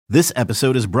This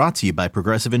episode is brought to you by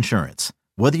Progressive Insurance.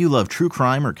 Whether you love true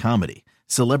crime or comedy,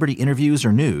 celebrity interviews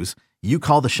or news, you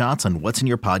call the shots on what's in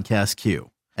your podcast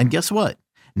queue. And guess what?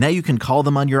 Now you can call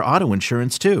them on your auto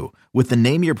insurance too with the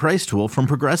Name Your Price tool from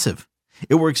Progressive.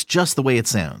 It works just the way it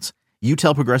sounds. You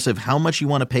tell Progressive how much you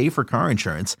want to pay for car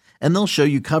insurance, and they'll show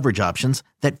you coverage options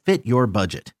that fit your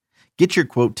budget. Get your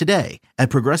quote today at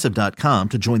Progressive.com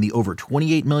to join the over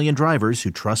 28 million drivers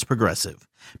who trust Progressive.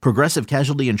 Progressive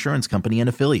Casualty Insurance Company and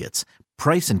Affiliates.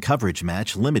 Price and coverage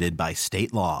match limited by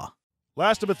state law.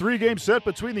 Last of a three-game set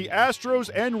between the Astros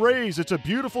and Rays. It's a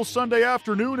beautiful Sunday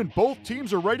afternoon, and both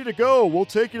teams are ready to go. We'll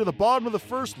take you to the bottom of the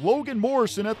first. Logan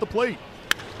Morrison at the plate.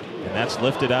 And that's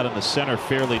lifted out in the center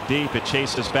fairly deep. It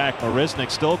chases back.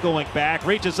 Marisnick still going back.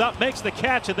 Reaches up, makes the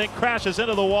catch, and then crashes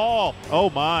into the wall.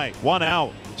 Oh, my. 1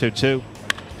 out. 2-2.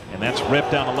 And that's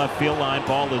ripped down the left field line.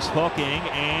 Ball is hooking,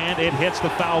 and it hits the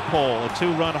foul pole. A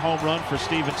 2-run home run for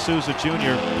Steven Souza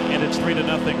Jr., and it's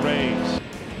 3-0 Rays.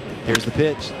 Here's the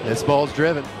pitch. This ball's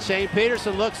driven. Shane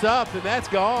Peterson looks up, and that's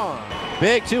gone.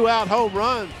 Big 2-out home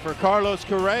run for Carlos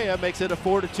Correa. Makes it a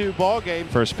 4-2 ball game.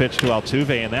 First pitch to Altuve,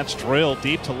 and that's drilled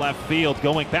deep to left field.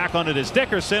 Going back on it is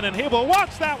Dickerson, and he will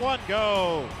watch that one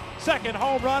go. Second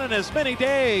home run in as many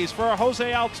days for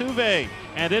Jose Altuve.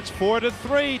 And it's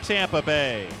 4-3 Tampa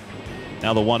Bay.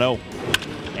 Now the 1-0.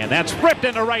 And that's ripped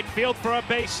into right field for a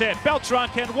base hit. Beltran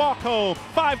can walk home.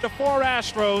 5-4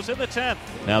 Astros in the 10th.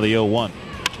 Now the 0-1.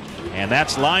 And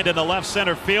that's lined into left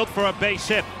center field for a base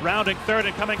hit. Rounding third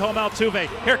and coming home Altuve.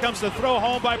 Here comes the throw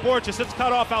home by Borges. It's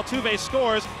cut off. Altuve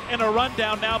scores. In a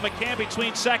rundown now McCann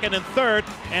between second and third.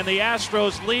 And the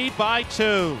Astros lead by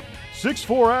 2. 6-4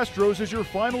 Astros is your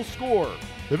final score.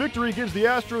 The victory gives the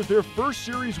Astros their first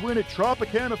series win at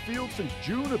Tropicana Field since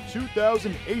June of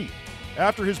 2008.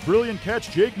 After his brilliant catch,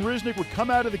 Jake Marisnick would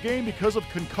come out of the game because of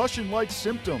concussion-like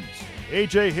symptoms.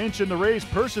 A.J. Hinch and the Rays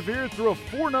persevered through a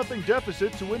 4-0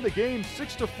 deficit to win the game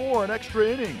 6-4 in extra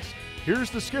innings. Here's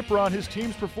the skipper on his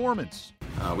team's performance.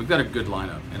 We've got a good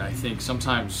lineup, and I think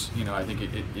sometimes, I think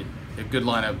a good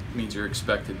lineup means you're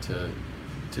expected to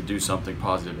do something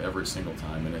positive every single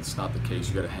time, and it's not the case.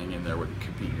 You got to hang in there with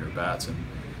competing your bats,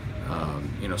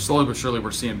 and slowly but surely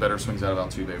we're seeing better swings out of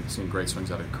Altuve. We're seeing great swings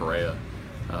out of Correa.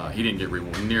 He didn't get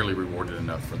nearly rewarded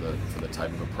enough for the type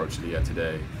of approach that he had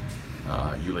today.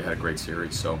 Yuli had a great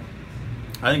series, so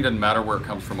I think it doesn't matter where it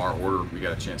comes from our order. We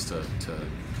got a chance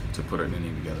to put an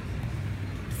inning together.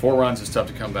 4 runs is tough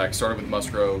to come back. Started with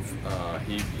Musgrove.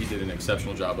 He did an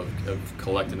exceptional job of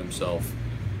collecting himself.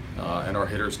 And our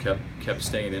hitters kept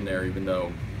staying in there even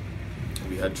though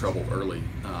we had trouble early.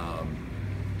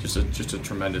 Just a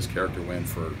tremendous character win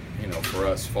for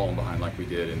us falling behind like we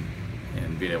did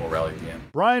and being able to rally at the end.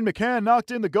 Brian McCann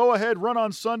knocked in the go-ahead run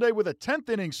on Sunday with a 10th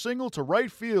inning single to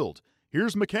right field.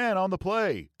 Here's McCann on the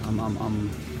play. I'm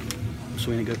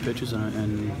swinging good pitches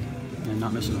and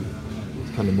not missing them.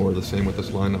 It's kind of more of the same with this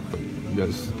lineup, but you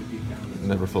guys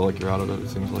never feel like you're out of it, it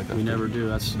seems like. We never do.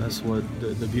 That's what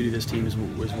the beauty of this team is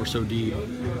we're so deep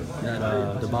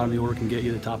that the bottom of the order can get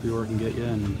you, the top of the order can get you,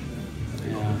 and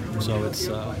so it's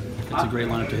a great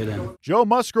lineup to hit in. Joe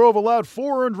Musgrove allowed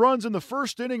 4 earned runs in the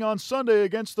first inning on Sunday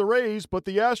against the Rays, but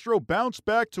the Astro bounced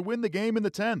back to win the game in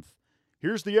the 10th.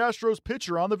 Here's the Astros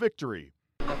pitcher on the victory.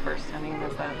 The first inning,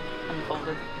 as that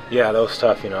unfolded? Yeah, that was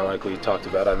tough. Like we talked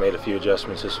about, I made a few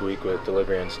adjustments this week with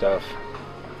delivery and stuff.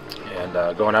 And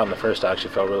going out in the first, I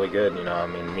actually felt really good.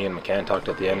 Me and McCann talked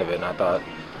at the end of it, and I thought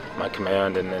my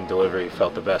command and then delivery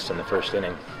felt the best in the first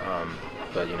inning.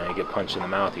 But you get punched in the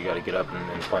mouth, you got to get up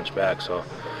and punch back. So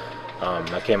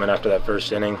I came in after that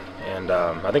first inning, and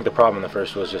I think the problem in the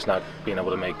first was just not being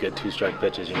able to make good 2-strike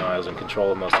pitches. I was in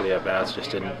control of most of the at-bats,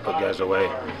 just didn't put guys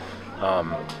away.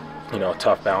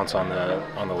 Tough bounce on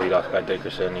the leadoff guy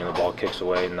Dickerson. The ball kicks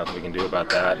away, and nothing we can do about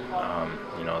that.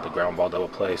 The ground ball double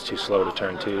play is too slow to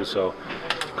turn 2, so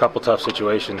a couple tough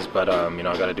situations. But I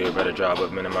got to do a better job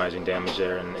of minimizing damage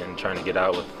there and trying to get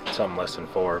out with something less than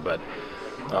 4. But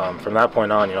from that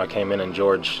point on, I came in and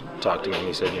George talked to me and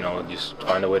he said, just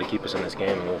find a way to keep us in this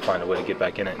game and we'll find a way to get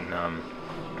back in it.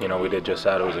 And we did just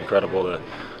that. It was incredible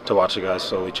to watch the guys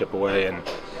slowly chip away, and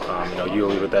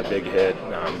Yuli with that big hit,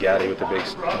 Gaddy with the big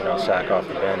sack off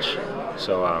the bench.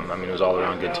 So it was all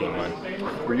around good team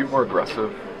win. Were you more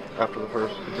aggressive after the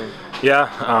first, you think? Yeah,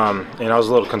 I was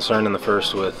a little concerned in the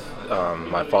first with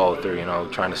my follow-through,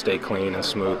 trying to stay clean and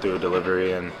smooth through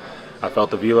delivery, and I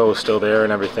felt the velo was still there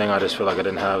and everything. I just feel like I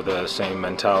didn't have the same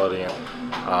mentality.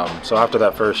 So after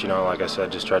that first, like I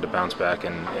said, just tried to bounce back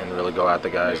and really go at the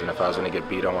guys. And if I was going to get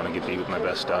beat, I want to get beat with my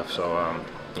best stuff. So,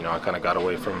 I kind of got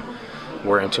away from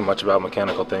worrying too much about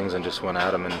mechanical things and just went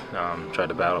at them and tried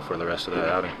to battle for the rest of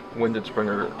the outing. When did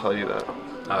Springer tell you that?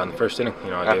 in the first inning.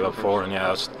 I gave up 4, and it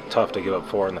was tough to give up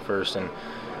 4 in the first and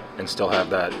still have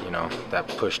that, that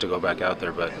push to go back out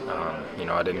there. But,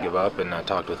 I didn't give up, and I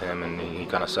talked with him, and he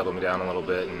kind of settled me down a little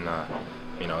bit. And,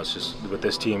 it's just with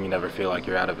this team, you never feel like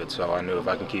you're out of it. So I knew if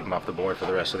I can keep him off the board for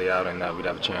the rest of the outing, that we'd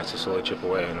have a chance to slowly chip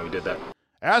away, and we did that.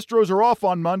 Astros are off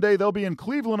on Monday. They'll be in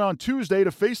Cleveland on Tuesday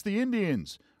to face the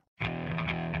Indians.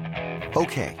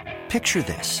 Okay, picture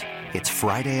this. It's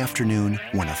Friday afternoon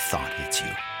when a thought hits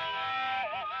you.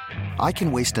 I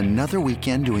can waste another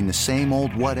weekend doing the same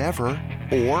old whatever,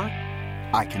 or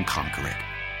I can conquer it.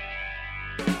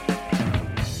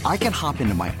 I can hop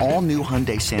into my all-new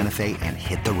Hyundai Santa Fe and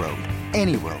hit the road.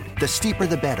 Any road. The steeper,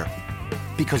 the better.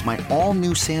 Because my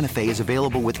all-new Santa Fe is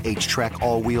available with H-Track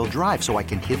all-wheel drive, so I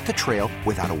can hit the trail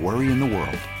without a worry in the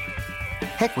world.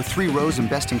 Heck, with 3 rows and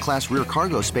best-in-class rear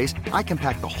cargo space, I can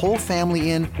pack the whole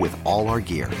family in with all our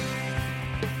gear.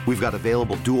 We've got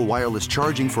available dual wireless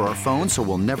charging for our phones, so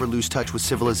we'll never lose touch with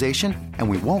civilization, and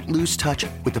we won't lose touch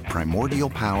with the primordial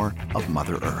power of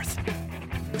Mother Earth.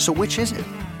 So which is it?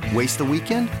 Waste the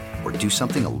weekend or do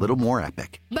something a little more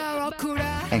epic?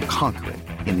 And conquer it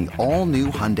in the all-new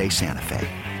Hyundai Santa Fe.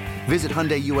 Visit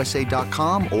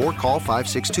HyundaiUSA.com or call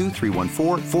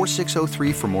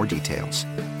 562-314-4603 for more details.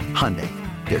 Hyundai,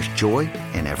 there's joy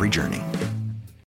in every journey.